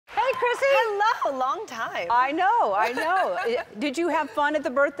Chrissy. Hello, long time. I know, I know. Did you have fun at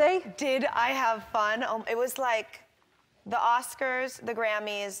the birthday? Did I have fun? It was like the Oscars, the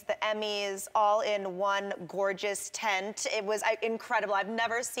Grammys, the Emmys, all in one gorgeous tent. It was incredible. I've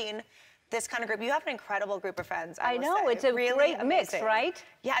never seen this kind of group. You have an incredible group of friends. I know, say. it's a really great amazing. mix, right?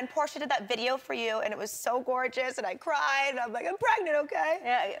 Yeah, and Portia did that video for you, and it was so gorgeous, and I cried, and I'm like, I'm pregnant, okay?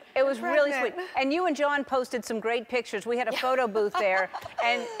 Yeah, it was really sweet. And you and John posted some great pictures. We had a photo booth there,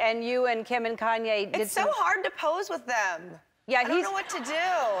 and you and Kim and Kanye did It's so hard to pose with them. Yeah, I don't know what to do.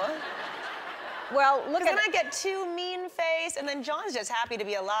 Well, look at... Then I get too mean-faced, and then John's just happy to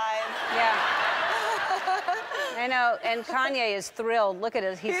be alive. Yeah. I know, and Kanye is thrilled. Look at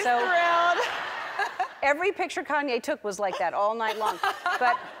it, he's so thrilled. Every picture Kanye took was like that all night long.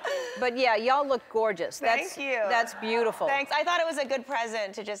 But yeah, y'all look gorgeous. Thank you. That's beautiful. Thanks. I thought it was a good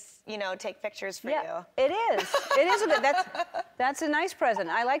present to just, you know, take pictures for you. It is. It is a good. That's a nice present.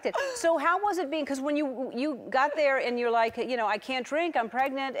 I liked it. So how was it being? Because when you got there and you're like, you know, I can't drink, I'm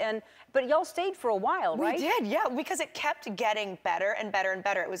pregnant, but y'all stayed for a while, right? We did, yeah, because it kept getting better and better and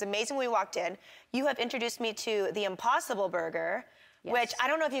better. It was amazing when we walked in. You have introduced me to the Impossible Burger, which I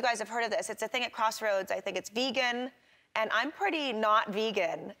don't know if you guys have heard of this. It's a thing at Crossroads. I think it's vegan. And I'm pretty not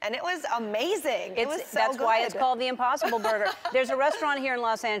vegan, and it was amazing. It was so That's good. why it's called the Impossible Burger. There's a restaurant here in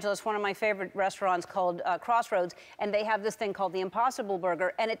Los Angeles, one of my favorite restaurants, called Crossroads, and they have this thing called the Impossible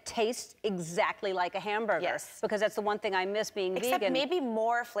Burger, and it tastes exactly like a hamburger. Yes. Because that's the one thing I miss being vegan. Except maybe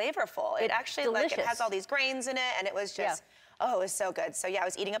more flavorful. It actually, delicious. like, it has all these grains in it, and it was just... Oh, it was so good. So yeah, I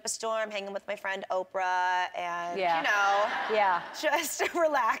was eating up a storm, hanging with my friend Oprah, and you know, just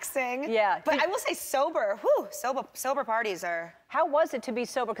relaxing. Yeah. But I will say sober, whew, sober parties are... How was it to be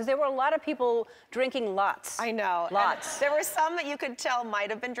sober? Because there were a lot of people drinking lots. I know. Lots. And there were some that you could tell might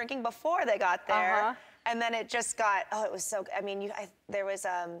have been drinking before they got there. And then it just got, oh, it was so good. I mean, there was,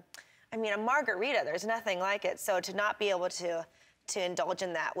 I mean, a margarita, there's nothing like it. So to not be able to indulge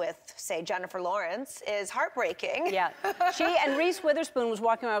in that with, say, Jennifer Lawrence is heartbreaking. Yeah. She and Reese Witherspoon was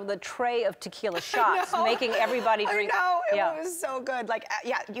walking around with a tray of tequila shots, making everybody drink. I know, it was so good. Like,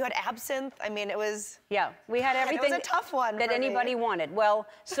 yeah, you had absinthe. I mean, it was... Yeah, we had everything. It was a tough one that anybody wanted. Well,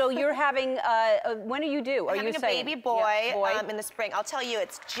 so you're having, when are you due? I'm having a baby boy, in the spring. I'll tell you,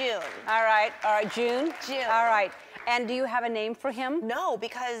 it's June. All right, June? June. All right. And do you have a name for him? No,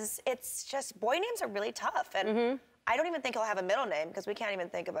 because it's just, boy names are really tough. And I don't even think he'll have a middle name because we can't even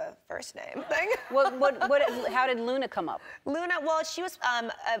think of a first name thing. How did Luna come up? Luna, well, she was,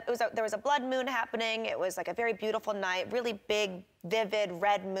 there was a blood moon happening. It was like a very beautiful night, really big, vivid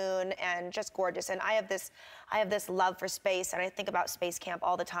red moon, and just gorgeous. And I have this love for space, and I think about space camp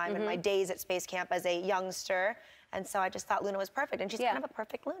all the time and my days at space camp as a youngster. And so I just thought Luna was perfect, and she's kind of a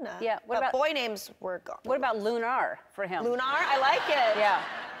perfect Luna. Yeah. But boy names were gone. What about Lunar for him? Lunar, I like it. Yeah.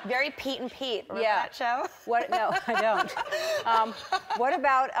 Very Pete and Pete. Remember that show? No, I don't. What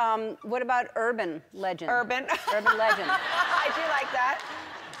about Urban Legend? Urban. Urban Legend. I do like that.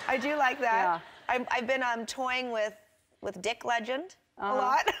 I do like that. Yeah. I've been toying with Dick Legend a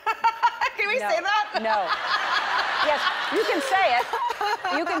lot. Can we say that? No. Yes, you can say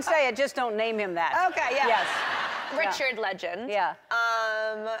it. You can say it, just don't name him that. Okay, yeah. Yes. Richard Legend. Yeah.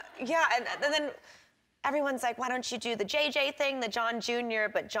 Yeah, and then everyone's like, why don't you do the JJ thing, the John Jr.,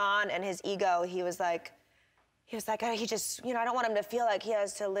 but John and his ego, he was like, he just, you know, I don't want him to feel like he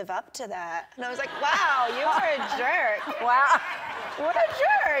has to live up to that. And I was like, wow, you are a jerk. Wow. What a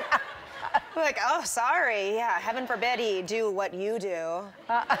jerk. Like, oh, sorry. Yeah, heaven forbid he do what you do.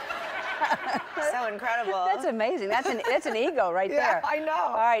 So incredible. That's amazing. That's an ego right there. Yeah, I know.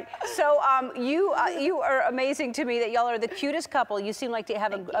 All right. So you are amazing to me. That y'all are the cutest couple. You seem like to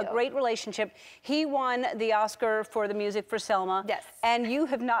have a great relationship. He won the Oscar for the music for Selma. Yes. And you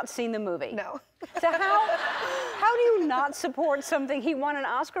have not seen the movie. No. So how do you not support something he won an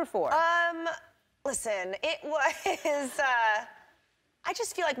Oscar for? Listen, it was. I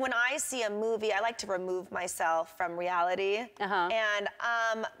just feel like when I see a movie, I like to remove myself from reality. And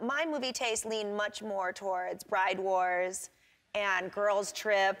my movie tastes lean much more towards Bride Wars and Girls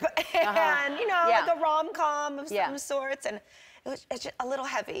Trip and, you know, like a rom-com of some sorts. And it's just a little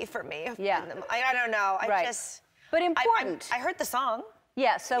heavy for me. Yeah. I don't know. I just... But important. I heard the song.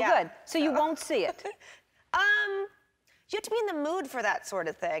 Yeah, good. So you won't see it. You have to be in the mood for that sort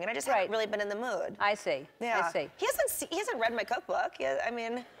of thing, and I just haven't really been in the mood. I see. Yeah. I see. He hasn't read my cookbook. He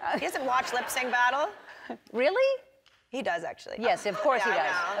hasn't watched Lip Sync Battle. Really? He does, actually. Yes, of course he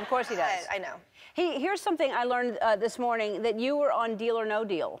does. Of course he does. I know. Here's something I learned this morning, that you were on Deal or No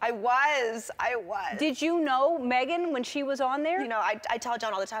Deal. I was. Did you know Meghan when she was on there? You know, I tell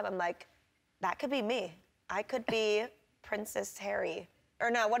John all the time, I'm like, that could be me. I could be Princess Harry Or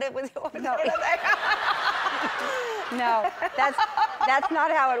no, what was No. no. No, that's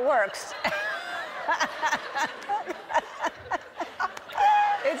not how it works.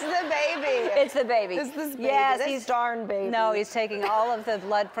 It's the baby. It's the baby. It's this baby. Yes, this darn baby. No, he's taking all of the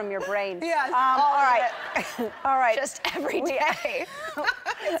blood from your brain. Yes, all right. All right. Just every day.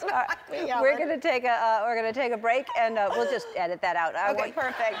 We're gonna take a break, and we'll just edit that out. Okay,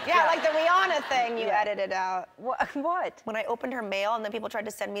 perfect. Yeah, like the Rihanna thing, you edited out. What? When I opened her mail and then people tried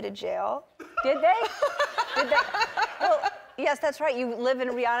to send me to jail. Did they? Did they? Well, yes, that's right. You live in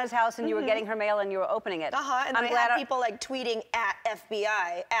Rihanna's house, and you were getting her mail, and you were opening it. And then I had people like tweeting at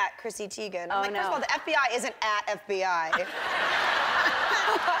FBI, at Chrissy Teigen. I'm like, first of all, the FBI isn't at FBI.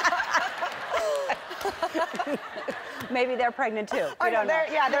 Maybe they're pregnant too. We don't know.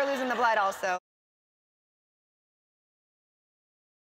 Yeah, they're losing the blood also.